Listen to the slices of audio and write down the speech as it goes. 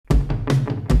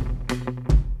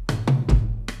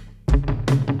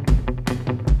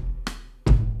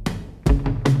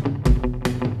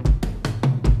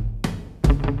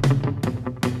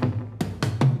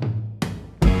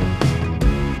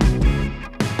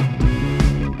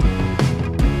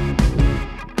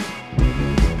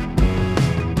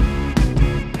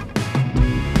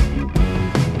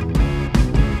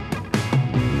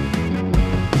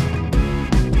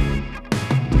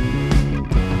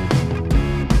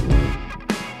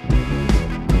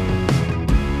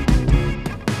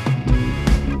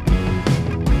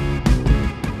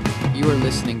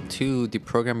to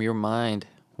Deprogram Your Mind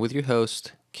with your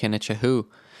host, Kenneth Chahu.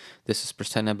 This is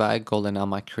presented by Golden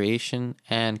Alma Creation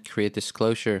and Create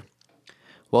Disclosure.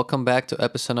 Welcome back to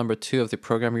episode number 2 of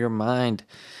Deprogram Your Mind.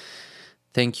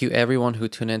 Thank you everyone who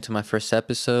tuned into my first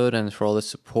episode and for all the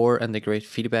support and the great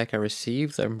feedback I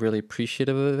received. I'm really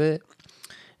appreciative of it,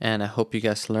 and I hope you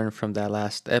guys learned from that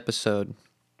last episode.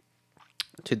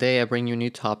 Today I bring you a new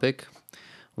topic,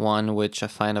 one which I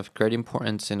find of great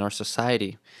importance in our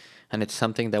society, and it's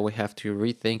something that we have to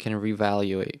rethink and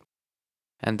reevaluate.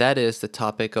 And that is the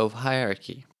topic of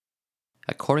hierarchy.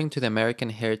 According to the American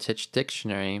Heritage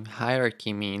Dictionary,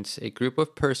 hierarchy means a group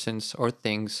of persons or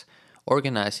things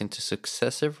organized into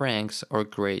successive ranks or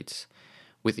grades,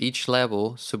 with each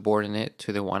level subordinate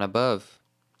to the one above.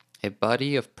 A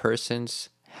body of persons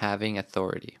having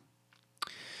authority.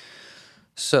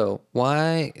 So,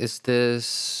 why is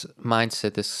this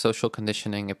mindset, this social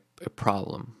conditioning, a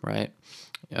problem, right?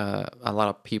 A lot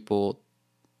of people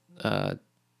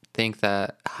think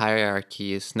that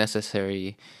hierarchy is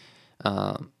necessary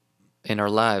in our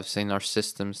lives, in our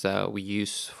systems that we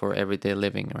use for everyday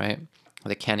living, right?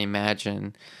 They can't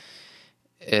imagine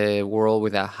a world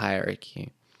without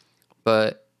hierarchy.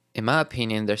 But in my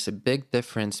opinion, there's a big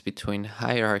difference between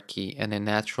hierarchy and a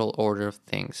natural order of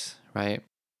things, right?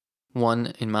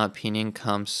 One, in my opinion,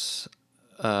 comes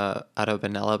out of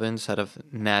benevolence, out of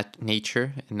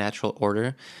nature, natural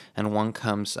order, and one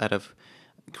comes out of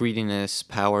greediness,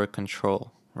 power,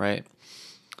 control, right?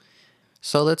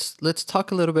 So let's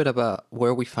talk a little bit about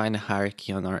where we find a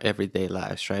hierarchy on our everyday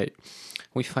lives, right?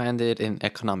 We find it in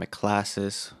economic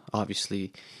classes,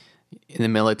 obviously. In the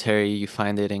military, you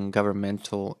find it in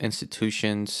governmental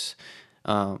institutions,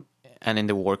 and in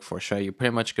the workforce, right? You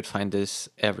pretty much could find this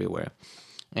everywhere.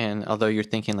 And although you're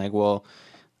thinking like, well,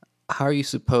 how are you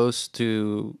supposed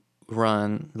to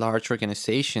run large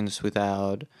organizations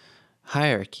without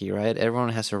hierarchy, right? Everyone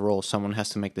has a role. Someone has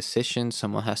to make decisions.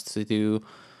 Someone has to do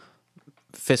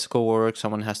physical work.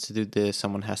 Someone has to do this.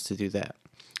 Someone has to do that.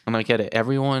 And I get it.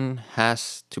 Everyone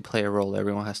has to play a role.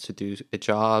 Everyone has to do a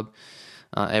job.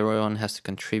 Everyone has to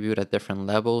contribute at different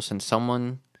levels, and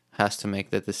someone has to make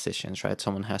the decisions, right?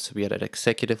 Someone has to be at an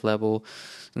executive level,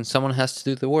 and someone has to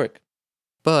do the work.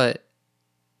 But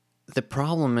the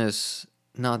problem is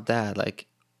not that. Like,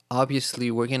 obviously,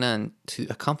 we're gonna to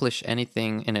accomplish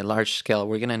anything in a large scale.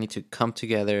 We're gonna need to come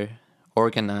together,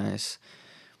 organize,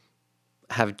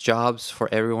 have jobs for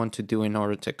everyone to do in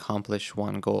order to accomplish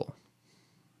one goal.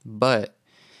 But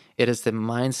it is the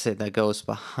mindset that goes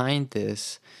behind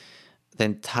this, the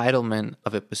entitlement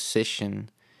of a position,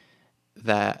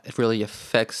 that really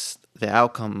affects the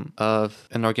outcome of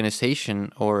an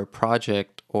organization or a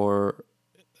project or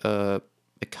a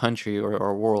country or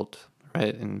a world,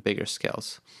 right, in bigger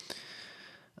scales.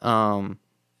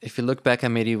 If you look back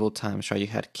at medieval times, right, you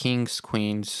had kings,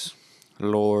 queens,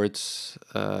 lords,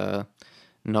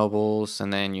 nobles,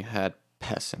 and then you had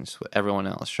peasants, everyone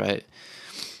else, right?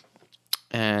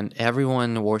 And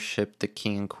everyone worshipped the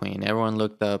king and queen. Everyone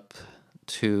looked up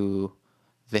to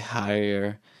the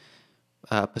higher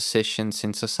positions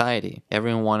in society.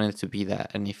 Everyone wanted to be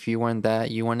that. And if you weren't that,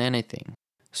 you weren't anything.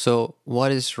 So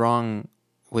what is wrong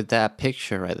with that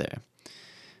picture right there?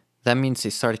 That means they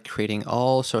started creating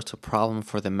all sorts of problems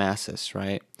for the masses,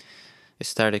 right? It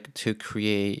started to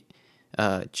create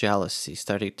jealousy,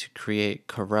 started to create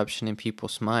corruption in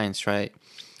people's minds, right?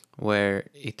 Where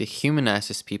it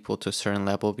dehumanizes people to a certain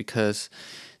level, because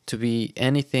to be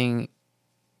anything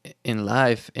in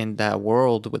life, in that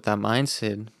world, with that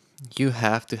mindset, you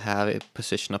have to have a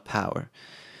position of power.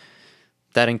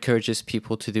 That encourages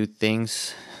people to do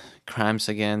things, crimes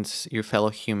against your fellow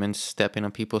humans, stepping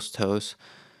on people's toes.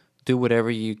 Do whatever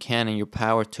you can in your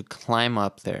power to climb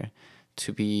up there,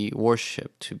 to be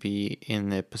worshipped, to be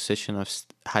in a position of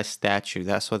high stature.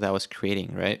 That's what that was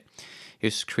creating, right? It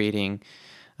was creating,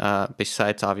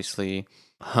 besides obviously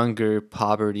hunger,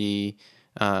 poverty,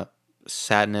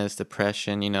 sadness,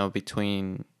 depression,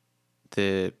 between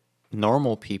the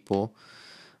normal people.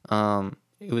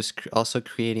 It was also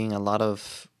creating a lot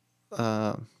of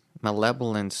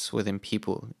malevolence within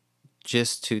people,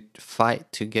 just to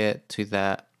fight to get to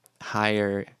that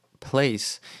higher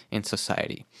place in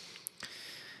society.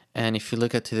 And if you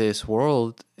look at today's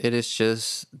world, it is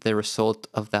just the result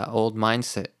of that old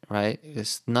mindset, right?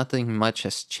 It's nothing much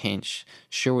has changed.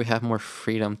 Sure, we have more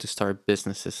freedom to start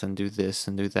businesses and do this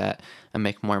and do that and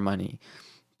make more money.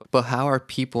 But how are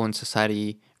people in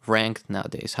society ranked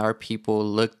nowadays? How are people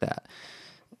looked at?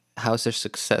 How's their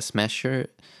success measured?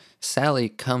 Sadly,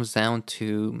 it comes down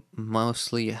to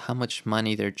mostly how much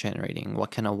money they're generating, what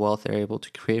kind of wealth they're able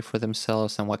to create for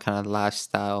themselves, and what kind of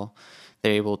lifestyle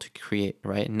they're able to create,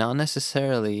 right? Not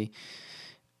necessarily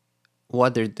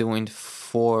what they're doing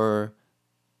for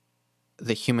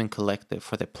the human collective,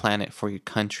 for the planet, for your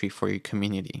country, for your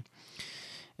community.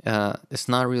 It's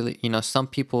not really, some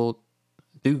people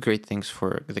do great things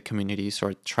for the communities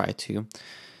or try to,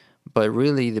 but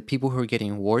really the people who are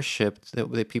getting worshipped,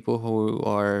 the people who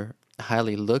are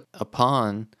highly looked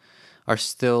upon, are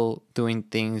still doing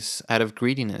things out of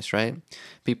greediness, right?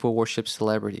 People worship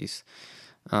celebrities,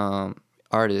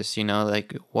 artists,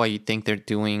 like what you think they're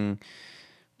doing,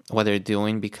 what they're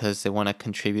doing because they want to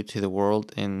contribute to the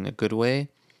world in a good way.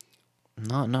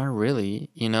 Not really,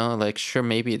 like sure,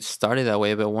 maybe it started that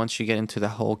way, but once you get into the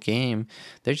whole game,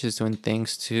 they're just doing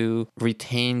things to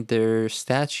retain their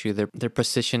stature, their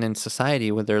position in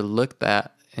society, where they're looked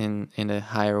at in a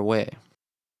higher way.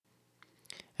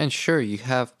 And sure, you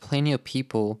have plenty of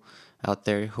people out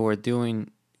there who are doing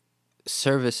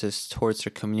services towards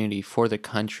their community, for the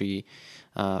country,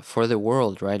 for the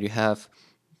world, right? You have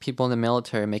people in the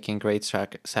military making great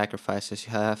sacrifices.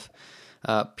 You have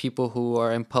people who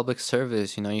are in public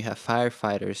service. You have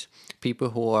firefighters, people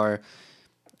who are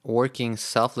working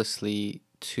selflessly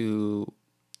to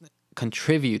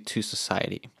contribute to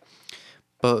society.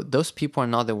 But those people are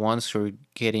not the ones who are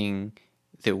getting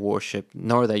the worship,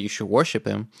 nor that you should worship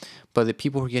them. But the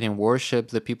people who are getting worship,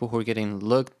 the people who are getting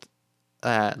looked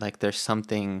at like there's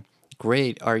something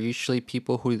great, are usually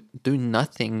people who do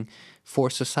nothing for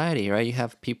society, right? You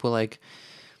have people like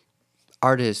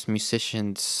artists,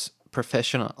 musicians,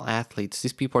 professional athletes.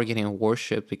 These people are getting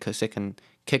worshipped because they can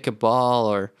kick a ball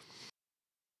or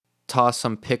toss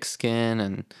some pigskin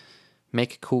and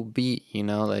make a cool beat,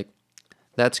 like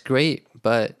that's great,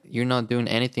 but you're not doing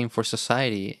anything for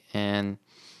society. And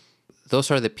those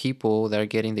are the people that are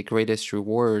getting the greatest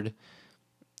reward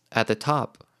at the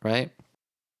top, right?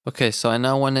 Okay, so I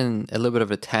now went in a little bit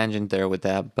of a tangent there with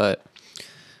that, but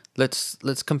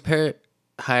let's compare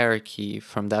hierarchy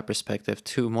from that perspective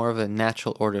to more of a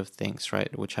natural order of things,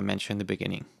 right? Which I mentioned in the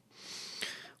beginning.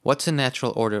 What's a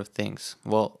natural order of things?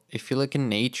 Well, if you look in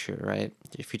nature, right?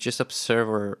 If you just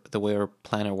observe the way our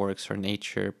planet works, or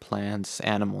nature, plants,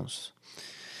 animals,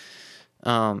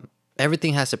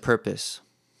 everything has a purpose,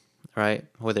 right?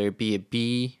 Whether it be a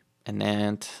bee, an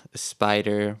ant, a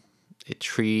spider, a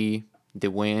tree, the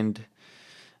wind,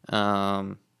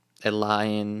 a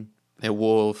lion, a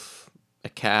wolf, a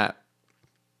cat,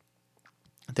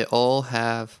 they all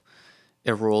have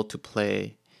a role to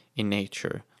play in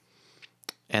nature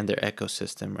and their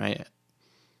ecosystem, right?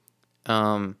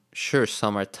 Sure,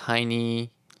 some are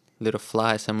tiny little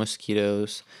flies and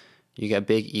mosquitoes. You got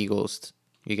big eagles,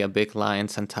 you got big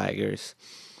lions and tigers.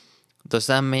 Does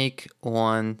that make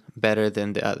one better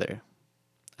than the other?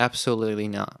 Absolutely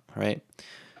not, right?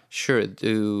 Sure,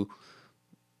 do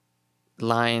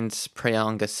lions prey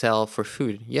on gazelle for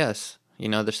food? Yes.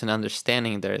 There's an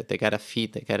understanding there. They gotta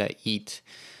feed, they gotta eat.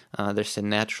 There's a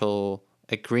natural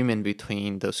agreement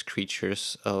between those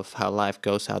creatures of how life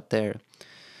goes out there.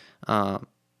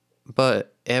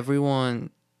 But everyone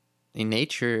in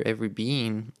nature, every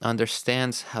being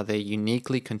understands how they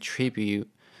uniquely contribute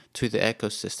to the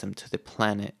ecosystem, to the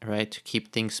planet, right? To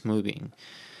keep things moving,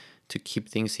 to keep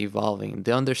things evolving.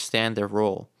 They understand their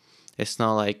role. It's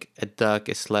not like a duck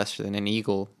is lesser than an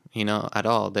eagle, at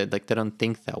all. They don't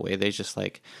think that way. They just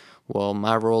like, well,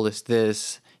 my role is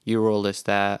this, your role is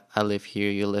that. I live here,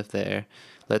 you live there.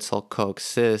 Let's all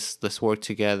coexist. Let's work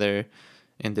together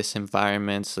in this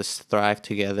environment. Let's thrive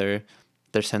together.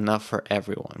 There's enough for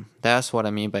everyone. That's what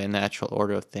I mean by a natural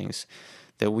order of things.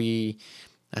 That we,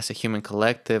 as a human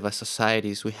collective, as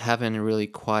societies, we haven't really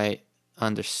quite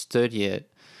understood yet,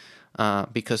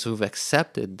 because we've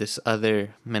accepted this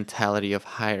other mentality of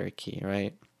hierarchy,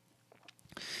 right?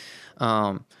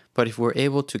 But if we're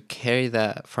able to carry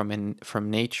that from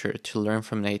nature, to learn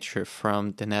from nature,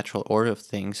 from the natural order of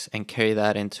things, and carry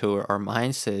that into our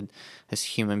mindset as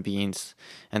human beings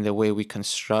and the way we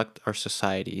construct our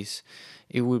societies,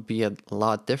 it would be a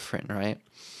lot different, right?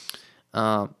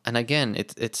 And again,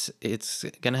 it's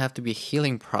gonna have to be a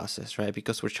healing process, right?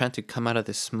 Because we're trying to come out of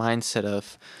this mindset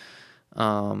of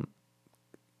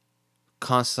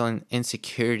constant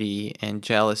insecurity and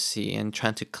jealousy and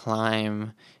trying to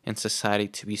climb in society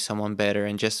to be someone better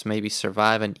and just maybe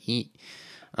survive and eat,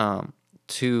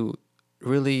 to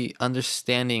really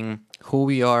understanding who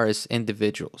we are as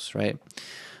individuals, right?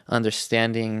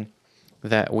 Understanding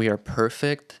that we are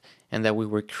perfect and that we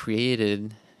were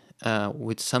created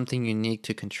with something unique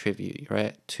to contribute,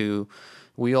 right?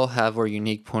 We all have our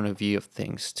unique point of view of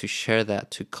things, to share that,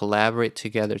 to collaborate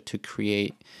together, to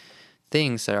create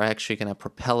things that are actually going to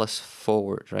propel us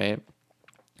forward, right?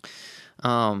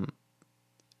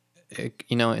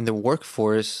 in the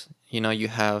workforce, you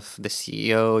have the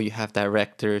CEO, you have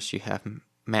directors, you have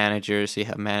managers, you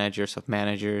have managers of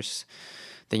managers.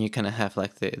 Then you kind of have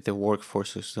like the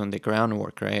workforce who's doing the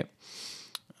groundwork, right?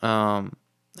 Um,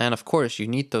 and of course, you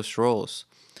need those roles.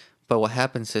 But what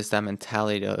happens is that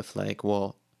mentality of like,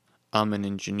 well, I'm an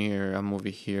engineer, I'm over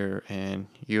here, and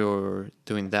you're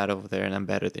doing that over there, and I'm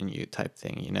better than you type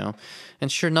thing.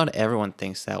 And sure, not everyone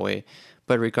thinks that way,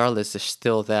 but regardless, there's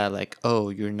still that like, oh,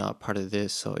 you're not part of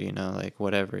this, so like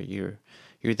whatever, you're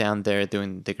down there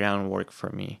doing the groundwork for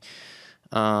me.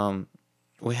 Um,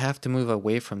 we have to move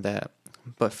away from that,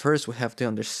 but first we have to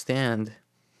understand,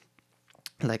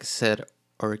 like I said,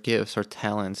 our gifts, our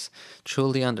talents,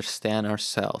 truly understand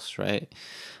ourselves, right?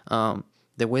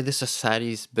 The way the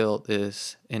society is built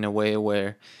is in a way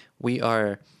where we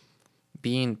are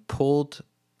being pulled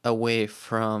away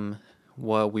from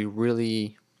what we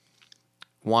really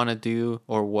want to do,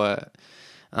 or what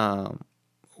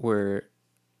we're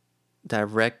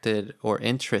directed or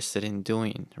interested in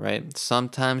doing, right?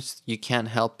 Sometimes you can't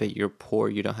help it. You're poor.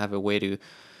 You don't have a way to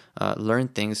learn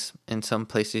things. In some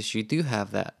places, you do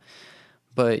have that.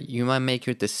 But you might make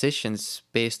your decisions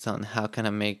based on how can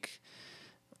I make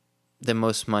the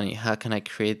most money? How can I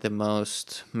create the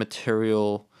most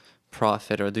material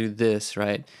profit or do this,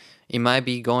 right? It might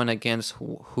be going against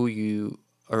who you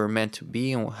are meant to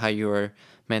be and how you are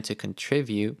meant to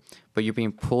contribute, but you're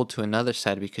being pulled to another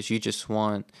side because you just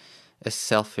want a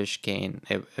selfish gain.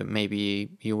 Maybe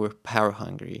you were power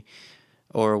hungry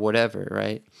or whatever,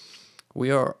 right? We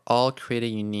are all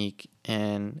created unique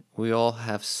and we all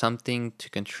have something to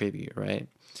contribute, right?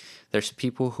 There's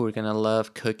people who are gonna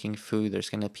love cooking food. There's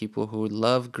gonna people who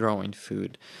love growing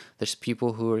food. There's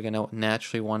people who are gonna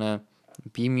naturally wanna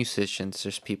be musicians.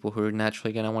 There's people who are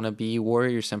naturally gonna wanna be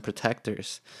warriors and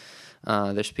protectors.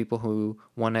 There's people who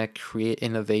wanna create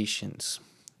innovations.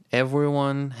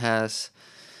 Everyone has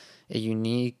a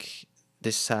unique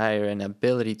desire and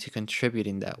ability to contribute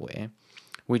in that way.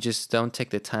 We just don't take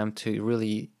the time to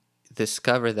really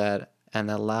discover that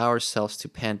and allow ourselves to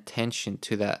pay attention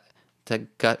to that, the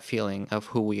gut feeling of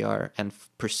who we are, and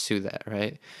pursue that,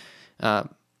 right? Uh,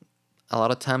 a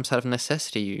lot of times, out of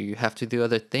necessity, you have to do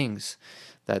other things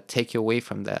that take you away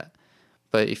from that.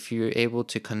 But if you're able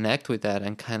to connect with that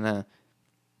and kind of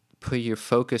put your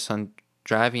focus on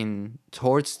driving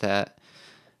towards that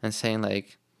and saying,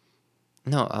 like,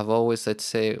 no, I've always, let's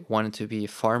say, wanted to be a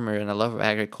farmer and I love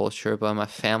agriculture, but my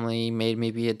family made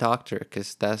me be a doctor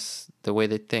because that's the way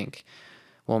they think.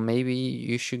 Well, maybe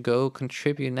you should go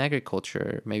contribute in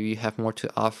agriculture. Maybe you have more to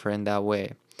offer in that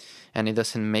way. And it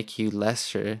doesn't make you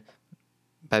lesser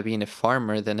by being a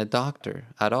farmer than a doctor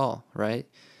at all, right?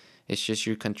 It's just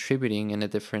you're contributing in a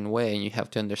different way, and you have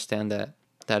to understand that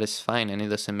that is fine, and it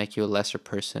doesn't make you a lesser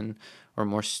person or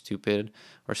more stupid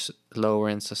or lower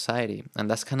in society. And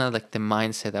that's kind of like the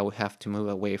mindset that we have to move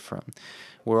away from.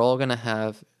 We're all gonna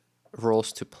have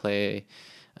roles to play,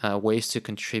 ways to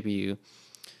contribute,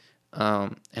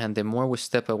 and the more we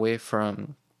step away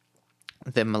from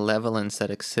the malevolence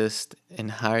that exists in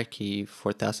hierarchy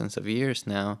for thousands of years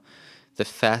now, the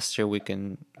faster we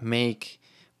can make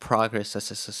progress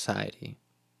as a society.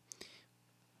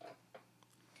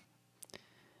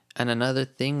 And another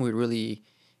thing we really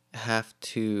have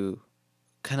to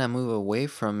kind of move away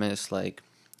from is like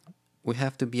we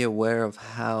have to be aware of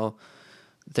how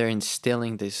they're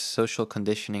instilling this social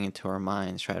conditioning into our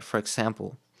minds, right? For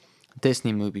example,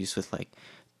 Disney movies with like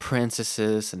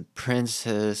princesses and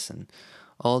princes and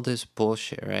all this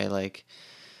bullshit, right? Like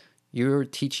you're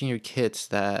teaching your kids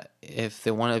that if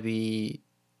they want to be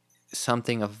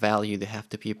something of value, they have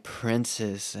to be a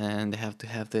princess and they have to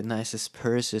have the nicest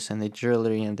purses and the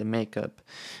jewelry and the makeup.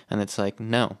 And it's like,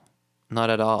 no, not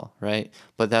at all, right?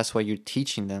 But that's what you're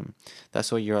teaching them. That's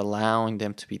what you're allowing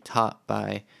them to be taught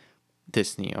by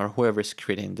Disney or whoever's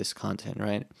creating this content,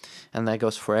 right? And that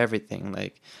goes for everything.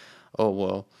 Like, oh,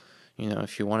 well,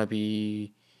 if you want to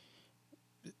be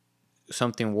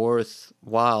something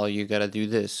worthwhile, you got to do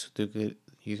this, do good,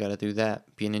 you got to do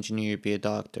that, be an engineer, be a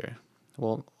doctor.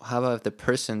 Well, how about if the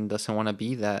person doesn't want to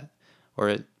be that,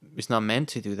 or it's not meant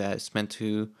to do that? It's meant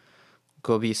to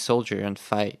go be a soldier and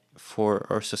fight for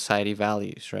our society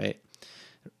values, right?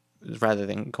 Rather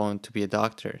than going to be a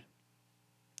doctor.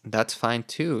 That's fine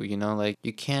too, like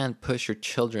you can't push your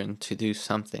children to do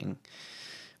something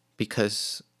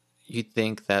because you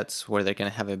think that's where they're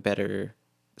going to have a better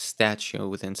stature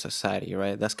within society,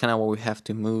 right? That's kind of what we have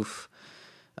to move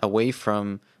away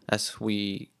from as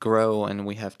we grow and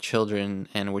we have children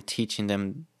and we're teaching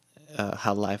them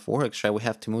how life works, right? We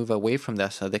have to move away from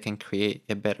that so they can create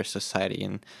a better society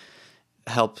and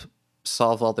help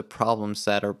solve all the problems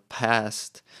that are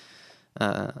past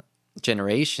uh,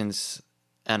 generations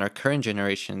and our current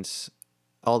generations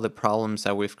all the problems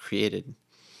that we've created.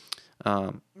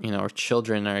 Our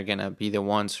children are gonna be the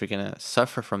ones who are gonna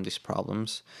suffer from these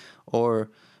problems, or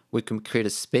we can create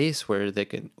a space where they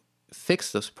can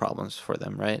fix those problems for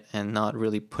them, right? And not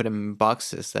really put them in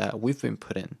boxes that we've been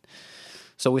put in.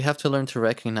 So we have to learn to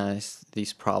recognize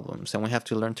these problems, and we have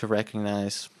to learn to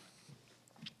recognize,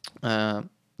 uh,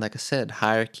 like I said,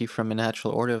 hierarchy from a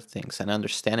natural order of things, and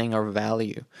understanding our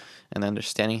value, and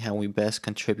understanding how we best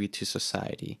contribute to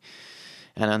society,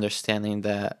 and understanding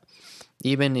that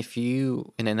even if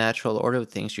you, in a natural order of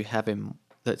things, you have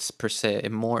that's per se a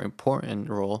more important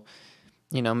role,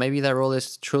 maybe that role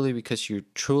is truly because you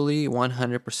truly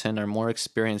 100% are more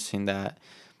experienced in that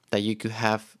you could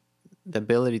have the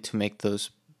ability to make those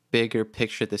bigger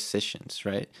picture decisions,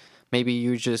 right? Maybe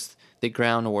you're just the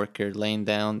ground worker laying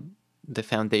down the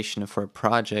foundation for a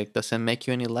project doesn't make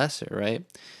you any lesser, right?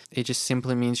 It just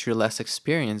simply means you're less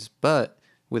experienced, but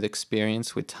with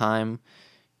experience, with time,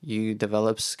 you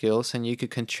develop skills and you could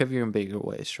contribute in bigger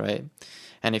ways, right?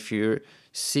 And if you're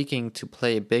seeking to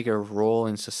play a bigger role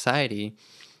in society,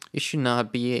 it should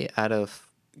not be out of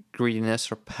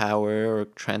greediness or power or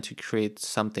trying to create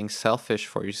something selfish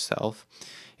for yourself.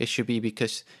 It should be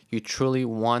because you truly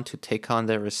want to take on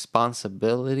the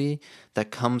responsibility that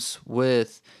comes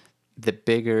with the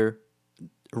bigger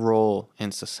role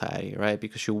in society, right?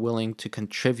 Because you're willing to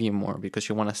contribute more, because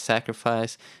you want to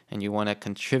sacrifice and you want to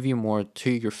contribute more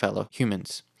to your fellow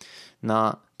humans,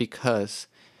 not because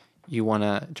you want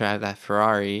to drive that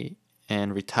Ferrari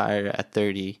and retire at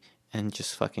 30 and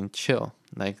just fucking chill.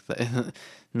 Like,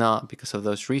 not because of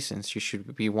those reasons. You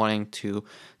should be wanting to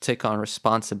take on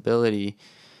responsibility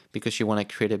because you want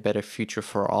to create a better future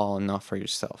for all and not for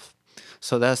yourself.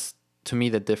 So that's, to me,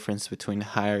 the difference between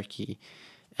hierarchy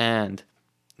and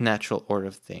natural order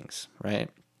of things, right?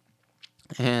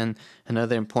 And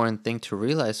another important thing to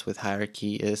realize with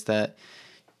hierarchy is that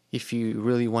if you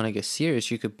really want to get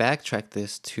serious, you could backtrack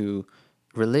this to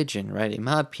religion, right? In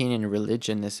my opinion,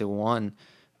 religion is the one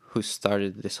who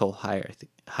started this whole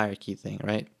hierarchy thing,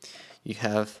 right? You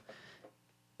have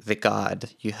the God,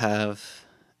 you have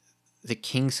the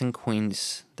kings and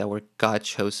queens that were God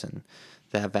chosen,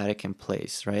 that Vatican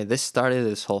place, right? This started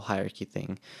this whole hierarchy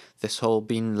thing, this whole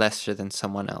being lesser than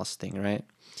someone else thing, right?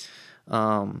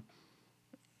 Um,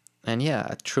 and yeah,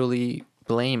 I truly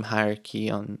blame hierarchy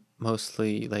on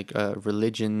mostly like a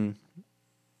religious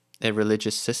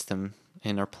system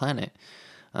in our planet,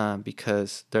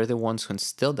 because they're the ones who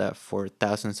instilled that for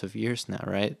thousands of years now,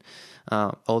 right?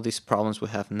 All these problems we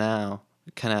have now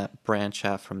kind of branch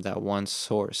out from that one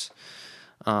source,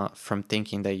 from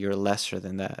thinking that you're lesser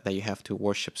than that you have to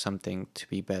worship something to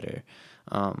be better.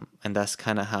 And that's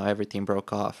kind of how everything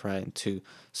broke off, right? Into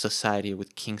society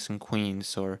with kings and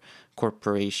queens or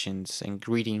corporations and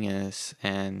greediness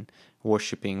and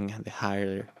worshiping the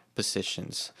higher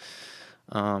positions.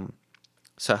 So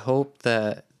I hope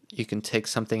that you can take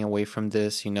something away from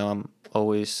this. I'm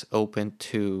always open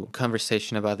to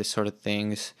conversation about these sort of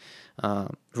things.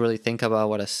 Really think about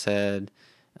what I said.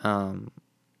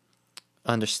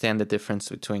 Understand the difference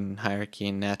between hierarchy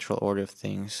and natural order of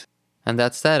things. And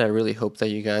that's that. I really hope that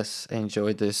you guys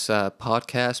enjoyed this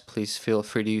podcast. Please feel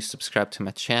free to subscribe to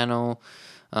my channel.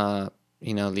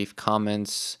 Leave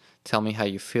comments. Tell me how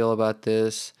you feel about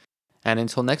this. And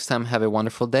until next time, have a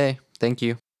wonderful day. Thank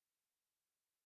you.